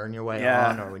need to earn your way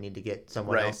on, or we need to get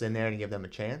someone else in there and give them a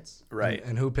chance. Right.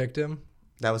 And who picked him?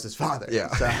 That was his father. Yeah.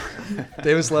 So.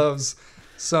 Davis Love's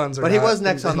sons are But he was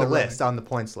next on the list, on the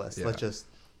points list. Yeah. Let's just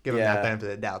give him that benefit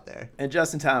of the doubt there. And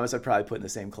Justin Thomas I'd probably put in the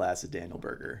same class as Daniel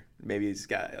Berger. Maybe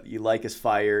you like his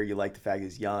fire, you like the fact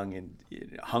he's young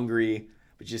and hungry,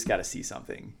 but you just got to see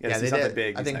something. You got to see something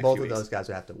big. I think both of those guys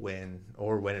would have to win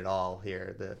or win it all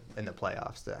here in the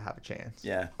playoffs to have a chance.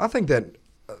 Yeah. I think that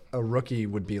a rookie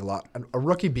would be a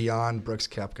rookie beyond Brooks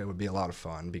Koepka would be a lot of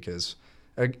fun because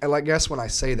I guess when I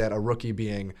say that, a rookie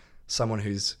being someone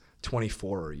who's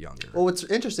 24 or younger. Well, what's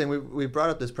interesting, we brought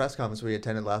up this press conference we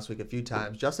attended last week a few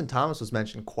times. Justin Thomas was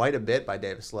mentioned quite a bit by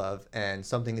Davis Love, and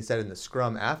something he said in the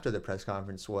scrum after the press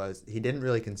conference was he didn't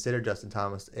really consider Justin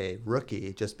Thomas a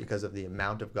rookie just because of the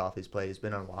amount of golf he's played. He's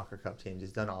been on Walker Cup teams.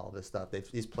 He's done all of this stuff.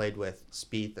 He's played with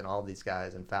Spieth and all of these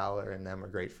guys, and Fowler and them are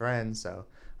great friends. So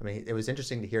I mean, it was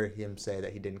interesting to hear him say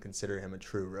that he didn't consider him a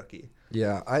true rookie.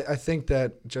 Yeah, I think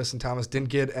that Justin Thomas didn't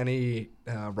get any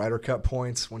Ryder Cup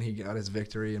points when he got his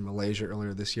victory in Malaysia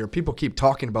earlier this year. People keep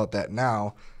talking about that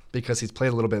now because he's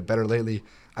played a little bit better lately.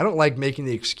 I don't like making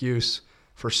the excuse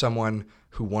for someone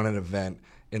who won an event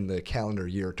in the calendar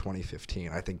year 2015.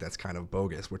 I think that's kind of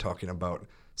bogus. We're talking about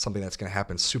something that's going to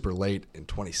happen super late in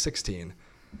 2016.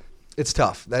 It's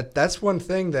tough. That's one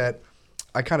thing that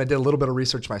I kind of did a little bit of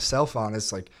research myself on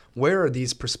is like, where are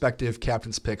these prospective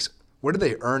captain's picks? Where do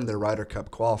they earn their Ryder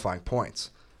Cup qualifying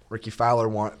points? Rickie Fowler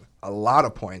won a lot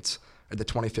of points at the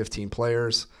 2015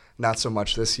 Players, not so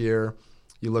much this year.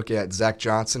 You look at Zach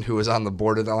Johnson, who was on the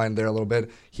borderline there a little bit.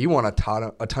 He won a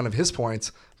ton of his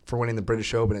points for winning the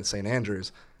British Open at St.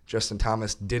 Andrews. Justin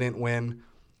Thomas didn't win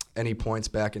any points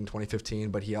back in 2015,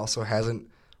 but he also hasn't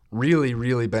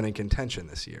really been in contention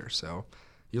this year. So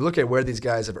you look at where these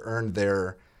guys have earned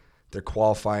their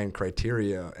qualifying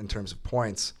criteria in terms of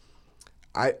points.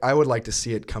 I would like to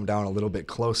see it come down a little bit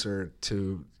closer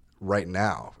to right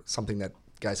now, something that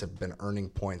guys have been earning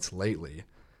points lately.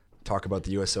 Talk about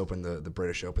the U.S. Open, the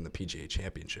British Open, the PGA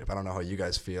Championship. I don't know how you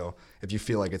guys feel. If you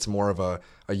feel like it's more of a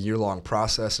year-long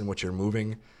process in which you're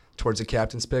moving towards a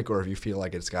captain's pick, or if you feel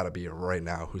like it's got to be a right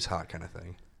now, who's hot kind of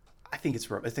thing. I think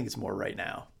it's more right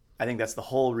now. I think that's the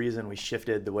whole reason we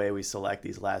shifted the way we select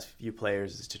these last few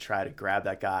players, is to try to grab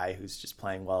that guy who's just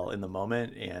playing well in the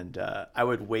moment. And I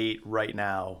would wait right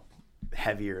now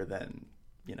heavier than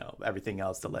everything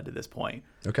else that led to this point.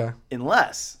 Okay.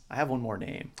 Unless I have one more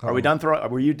name. Are we done?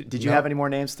 Did you have any more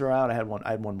names to throw out? I had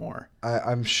one more.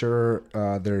 I'm sure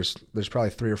there's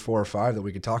probably 3 or 4 or 5 that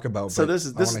we could talk about. So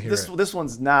this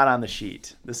one's not on the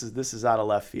sheet. This is out of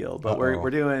left field. But we're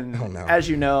doing, as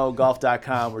you know,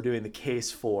 golf.com. We're doing the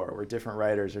case for, where different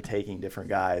writers are taking different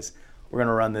guys. We're going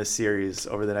to run this series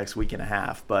over the next week and a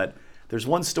half. But there's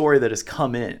one story that has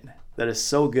come in that is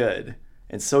so good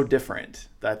and so different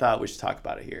that I thought we should talk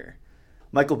about it here.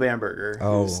 Michael Bamberger,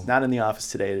 who's not in the office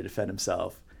today to defend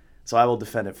himself, so I will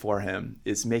defend it for him,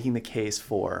 is making the case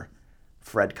for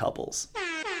Fred Couples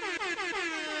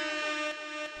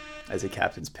as a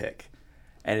captain's pick.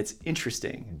 And it's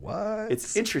interesting. What?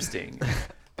 It's interesting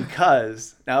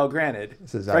because, now granted,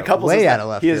 Fred Couples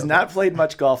has not played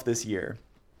much golf this year,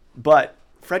 but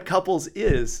Fred Couples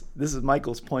this is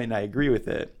Michael's point, and I agree with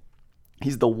it,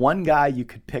 he's the one guy you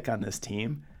could pick on this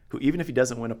team who, even if he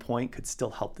doesn't win a point, could still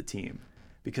help the team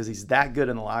because he's that good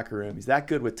in the locker room. He's that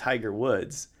good with Tiger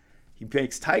Woods. He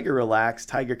makes Tiger relax.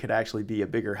 Tiger could actually be a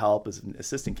bigger help as an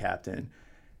assistant captain.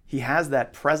 He has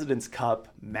that President's Cup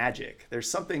magic. There's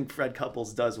something Fred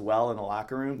Couples does well in the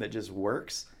locker room that just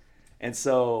works. And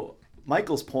so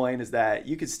Michael's point is that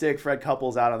you could stick Fred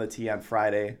Couples out on the tee on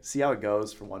Friday, see how it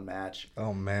goes for one match.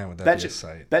 Oh, man, would that be a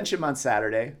sight. Bench him on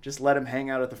Saturday. Just let him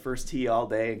hang out at the first tee all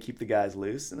day and keep the guys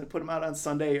loose. And then put him out on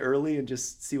Sunday early and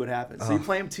just see what happens. So you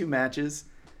play him 2 matches.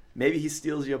 Maybe he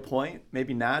steals you a point.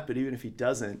 Maybe not. But even if he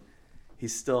doesn't,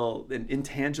 he's still an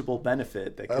intangible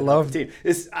benefit that could help the team.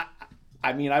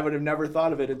 I would have never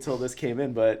thought of it until this came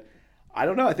in, but I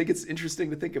don't know. I think it's interesting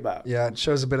to think about. Yeah, it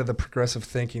shows a bit of the progressive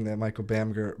thinking that Michael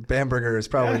Bamberger is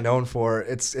probably known for.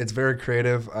 It's very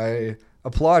creative. I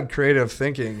applaud creative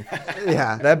thinking.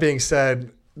 Yeah. That being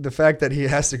said, the fact that he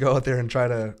has to go out there and try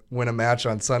to win a match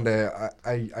on Sunday,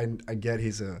 I get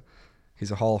he's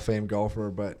a Hall of Fame golfer,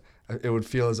 but it would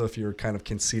feel as if you're kind of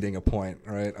conceding a point,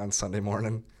 right, on Sunday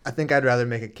morning. I think I'd rather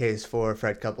make a case for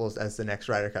Fred Couples as the next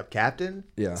Ryder Cup captain.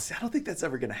 Yeah. See, I don't think that's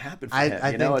ever going to happen for him.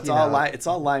 It's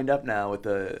all lined up now with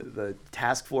the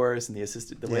task force and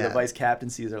the way the vice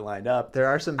captaincies are lined up. There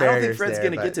are some barriers. I don't think Fred's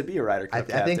going to get to be a Ryder Cup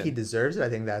captain. I think he deserves it. I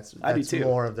think that's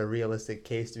more of the realistic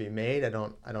case to be made. I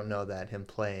don't know that him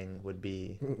playing would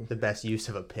be the best use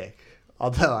of a pick.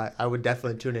 Although I would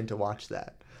definitely tune in to watch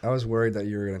that. I was worried that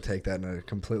you were going to take that in a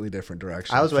completely different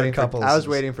direction. I was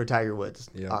waiting for Tiger Woods,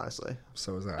 honestly.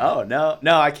 So was I. Oh, no,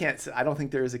 I can't. I don't think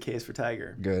there is a case for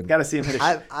Tiger. Good. Got to see him hit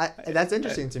that's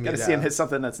interesting to me. Got to see him hit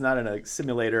something that's not in a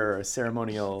simulator or a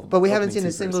ceremonial. But we haven't seen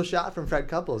a single shot from Fred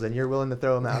Couples, and you're willing to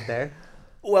throw him out there?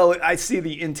 Well, I see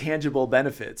the intangible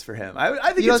benefits for him.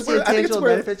 I think you don't see intangible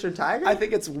benefits for Tiger? I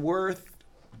think it's worth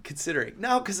considering.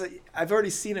 No, because I've already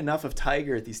seen enough of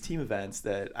Tiger at these team events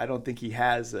that I don't think he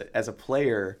has, as a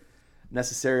player,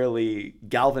 necessarily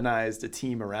galvanized a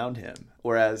team around him,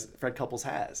 whereas Fred Couples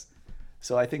has.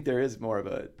 So I think there is more of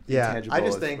a intangible. I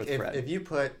just think if you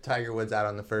put Tiger Woods out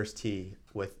on the first tee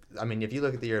if you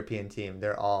look at the European team,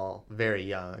 they're all very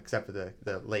young, except for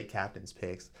the late captain's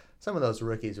picks. Some of those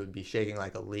rookies would be shaking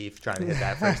like a leaf trying to hit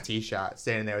that first tee shot,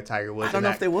 standing there with Tiger Woods. I don't know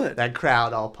if they would. That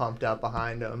crowd all pumped up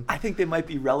behind them. I think they might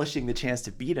be relishing the chance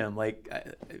to beat him. Like,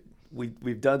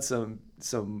 we've done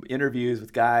some interviews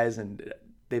with guys, and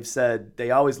they've said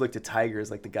they always looked at Tiger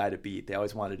as like the guy to beat. They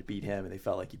always wanted to beat him, and they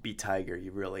felt like you beat Tiger,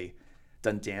 you really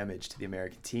done damage to the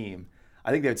American team. I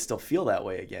think they would still feel that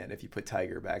way again if you put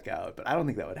Tiger back out, but I don't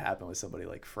think that would happen with somebody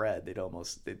like Fred. They'd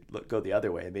go the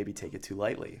other way and maybe take it too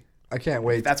lightly. I can't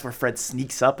wait. That's where Fred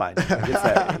sneaks up on you.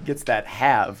 He gets that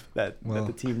halve that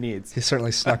the team needs. He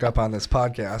certainly snuck up on this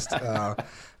podcast.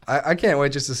 I can't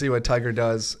wait just to see what Tiger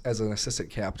does as an assistant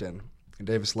captain. And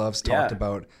Davis Love's talked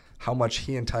about how much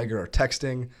he and Tiger are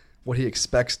texting, what he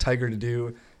expects Tiger to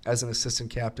do as an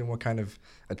assistant captain, what kind of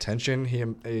attention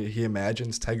he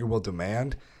imagines Tiger will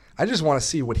demand. I just want to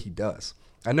see what he does.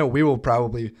 I know we will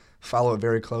probably follow it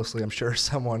very closely. I'm sure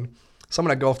someone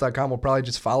at golf.com will probably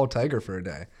just follow Tiger for a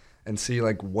day and see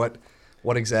like what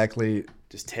exactly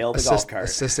just tail the golf cart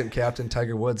assistant captain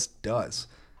Tiger Woods does.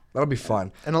 That'll be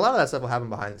fun. And a lot of that stuff will happen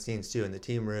behind the scenes too, in the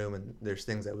team room, and there's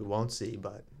things that we won't see.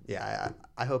 But yeah,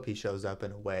 I hope he shows up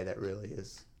in a way that really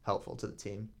is helpful to the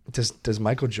team. Does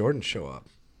Michael Jordan show up?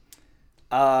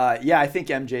 Yeah, I think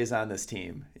MJ's on this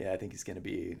team. Yeah, I think he's gonna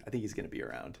be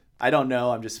around. I don't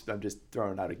know. I'm just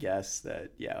throwing out a guess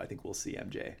that I think we'll see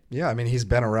MJ. Yeah, I mean he's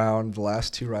been around the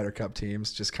last 2 Ryder Cup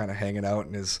teams, just kind of hanging out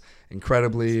in his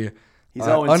incredibly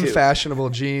unfashionable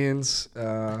jeans,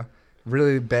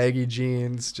 really baggy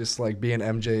jeans, just like being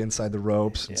MJ inside the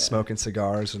ropes and smoking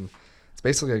cigars, and it's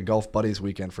basically a golf buddies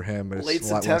weekend for him. But it's late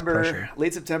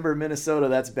September, Minnesota.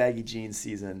 That's baggy jeans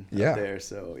season up there.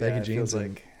 So baggy jeans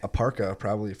and a parka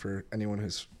probably for anyone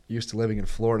who's used to living in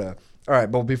Florida. All right,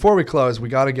 but before we close, we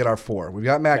got to get our 4. We've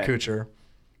got Matt Kuchar,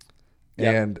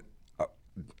 and all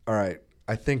right,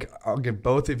 I think I'll give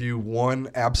both of you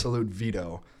one absolute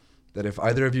veto. That if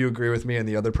either of you agree with me and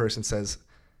the other person says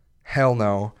hell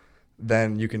no,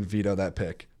 then you can veto that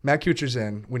pick. Matt Kuchar's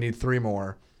in. We need 3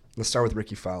 more. Let's start with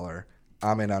Rickie Fowler.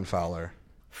 I'm in on Fowler.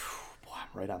 Boy,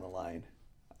 I'm right on the line.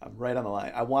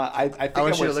 I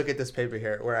want you to look at this paper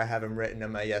here where I have him written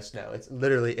in my yes no. It's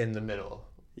literally in the middle.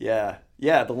 Yeah.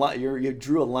 The line. You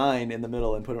drew a line in the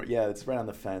middle and put it. Yeah, it's right on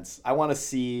the fence. I want to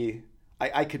see.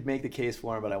 I could make the case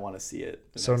for him, but I want to see it.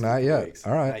 So not yet. Weeks.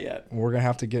 All right. Not yet. We're gonna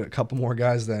have to get a couple more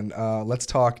guys then. Let's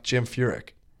talk Jim Furyk.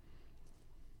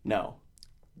 No.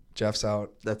 Jeff's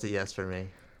out. That's a yes for me.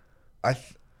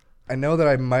 I know that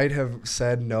I might have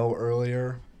said no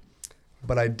earlier,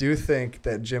 but I do think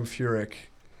that Jim Furyk,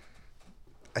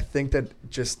 I think that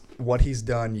just what he's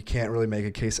done, you can't really make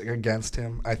a case against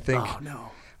him. I think. Oh,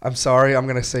 no. I'm sorry. I'm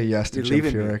going to say yes to Jim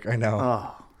Furyk. I know.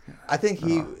 Oh. I think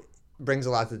he brings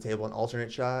a lot to the table in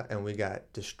alternate shot, and we got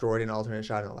destroyed in alternate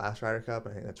shot in the last Ryder Cup.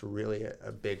 I think that's really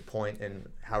a big point in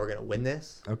how we're going to win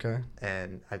this. Okay.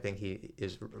 And I think he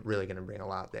is really going to bring a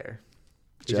lot there.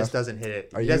 He Jeff, just doesn't hit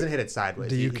it. He doesn't hit it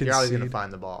sideways. You're always going to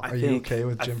find the ball. Are you okay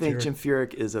with Jim Furyk? I think Jim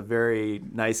Furyk is a very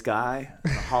nice guy, a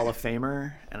Hall of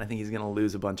Famer, and I think he's going to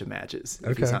lose a bunch of matches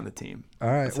if he's on the team. All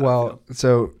right. Well,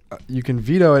 so you can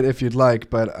veto it if you'd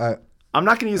like, but I'm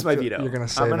not going to use my veto. You're going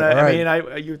to say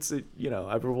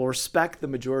I will respect the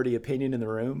majority opinion in the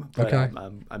room, but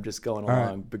I'm just going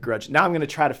along begrudging. Now I'm going to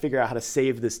try to figure out how to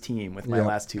save this team with my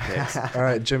last 2 picks. All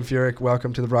right, Jim Furyk,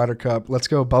 welcome to the Ryder Cup. Let's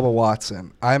go Bubba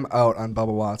Watson. I'm out on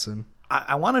Bubba Watson.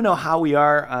 I want to know how we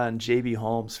are on JB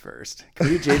Holmes first. Can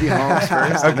we do JB Holmes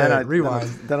first? Okay, and then rewind.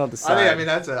 Then I'll decide. I mean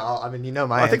that's you know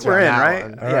my. I think we're in, right?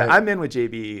 Yeah, I'm in with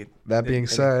JB. That being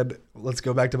said, let's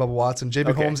go back to Bubba Watson.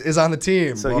 JB Holmes is on the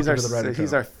team. So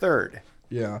he's our third.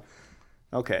 Yeah.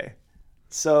 Okay.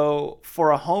 So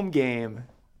for a home game,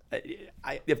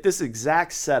 if this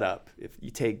exact setup, if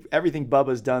you take everything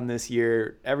Bubba's done this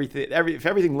year, if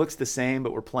everything looks the same,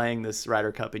 but we're playing this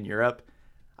Ryder Cup in Europe,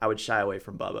 I would shy away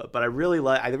from Bubba. But I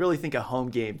really think a home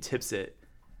game tips it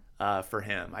for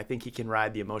him. I think he can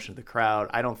ride the emotion of the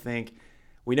crowd.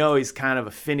 We know he's kind of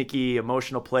a finicky,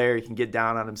 emotional player. He can get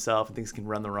down on himself and things can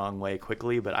run the wrong way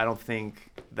quickly, but I don't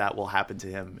think that will happen to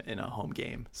him in a home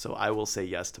game. So I will say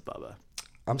yes to Bubba.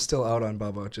 I'm still out on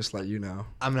Bubba, just let you know.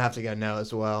 I'm going to have to go no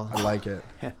as well. I like it.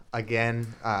 Again,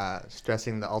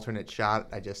 stressing the alternate shot.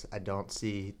 I don't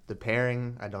see the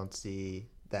pairing. I don't see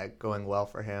that going well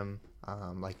for him.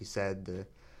 Like you said,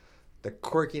 the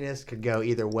quirkiness could go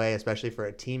either way, especially for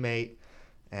a teammate,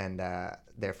 and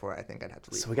therefore I think I'd have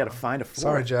to leave. So we got to find a 4.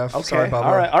 Sorry, Jeff. Okay. Sorry,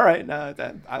 Bubba. All right.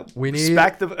 I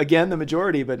respect the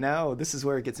majority, but now this is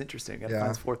where it gets interesting. Got to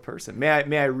find this 4th person. May I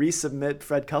resubmit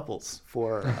Fred Couples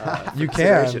for? You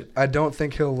can. I don't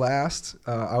think he'll last.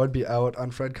 I would be out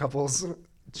on Fred Couples.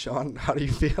 Sean, how do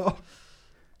you feel?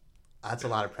 That's a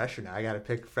lot of pressure now. I got to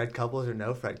pick Fred Couples or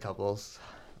no Fred Couples.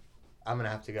 I'm gonna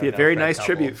have to go. Be a very nice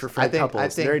tribute for Fred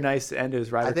Couples. Very nice to end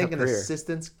his Ryder Cup career. I think an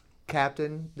assistant's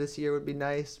captain this year would be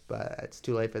nice, but it's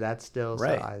too late for that still.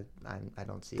 Right. So I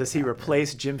don't see. Does it he happening.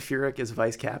 replace Jim Furyk as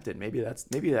vice captain? Maybe that's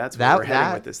where we're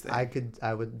heading with this thing.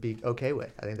 I would be okay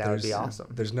with. I think that would be awesome.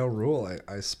 There's no rule,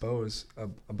 I suppose,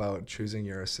 about choosing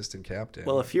your assistant captain.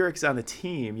 Well, if Furyk's on the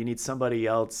team, you need somebody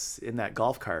else in that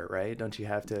golf cart, right? Don't you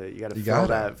have to? You got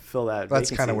to fill that. That's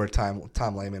kind of vacancy. where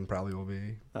Tom Lehman probably will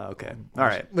be. Oh, okay. All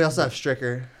right. We also have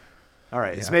Stricker. All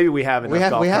right. Yeah. So maybe we have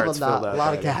enough golf carts a filled out.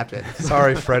 lot of captains.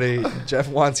 Sorry, Freddie. Jeff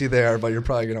wants you there, but you're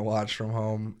probably going to watch from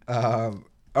home.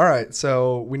 All right,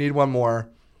 so we need one more.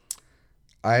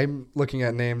 I'm looking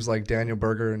at names like Daniel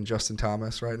Berger and Justin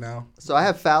Thomas right now. So I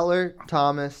have Fowler,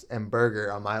 Thomas, and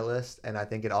Berger on my list, and I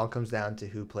think it all comes down to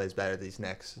who plays better these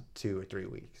next 2 or 3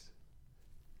 weeks.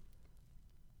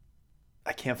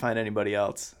 I can't find anybody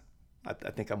else. I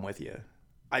think I'm with you.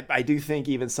 I do think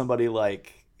even somebody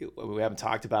like, we haven't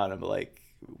talked about him, but like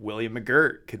William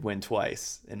McGirt could win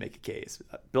twice and make a case.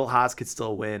 Bill Haas could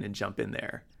still win and jump in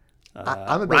there.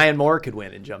 Ryan Moore could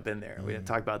win and jump in there. We didn't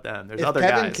talk about them. There's other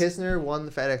Kevin guys. Kisner won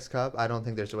the FedEx Cup, I don't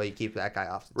think there's a way you keep that guy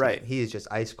off the team. Right. He is just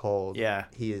ice cold. Yeah.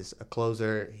 He is a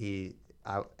closer.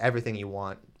 Everything you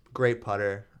want. Great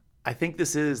putter. I think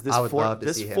this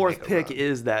fourth pick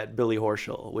is that Billy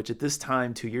Horschel, which at this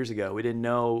time 2 years ago we didn't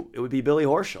know it would be Billy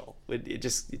Horschel. It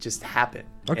just happened.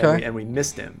 Okay. And we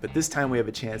missed him. But this time we have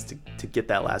a chance to get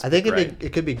that last. I think pick right.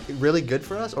 it could be really good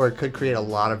for us, or it could create a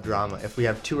lot of drama if we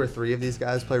have 2 or 3 of these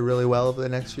guys play really well over the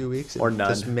next few weeks. Or none.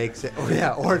 Just makes it,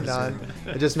 or none.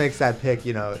 It just makes that pick,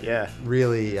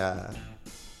 really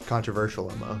controversial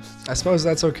almost. I suppose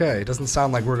that's okay. It doesn't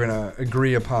sound like we're going to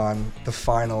agree upon the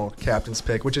final captain's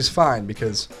pick, which is fine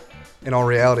because in all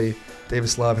reality,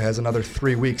 Davis Love has another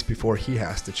 3 weeks before he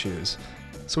has to choose.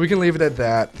 So we can leave it at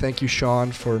that. Thank you,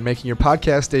 Sean, for making your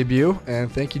podcast debut,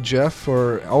 and thank you, Jeff,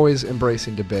 for always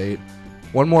embracing debate.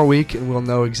 One more week, and we'll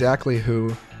know exactly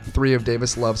who 3 of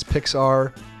Davis Love's picks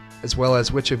are, as well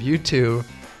as which of you 2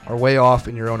 are way off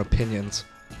in your own opinions.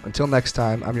 Until next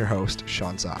time, I'm your host,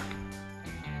 Sean Zock.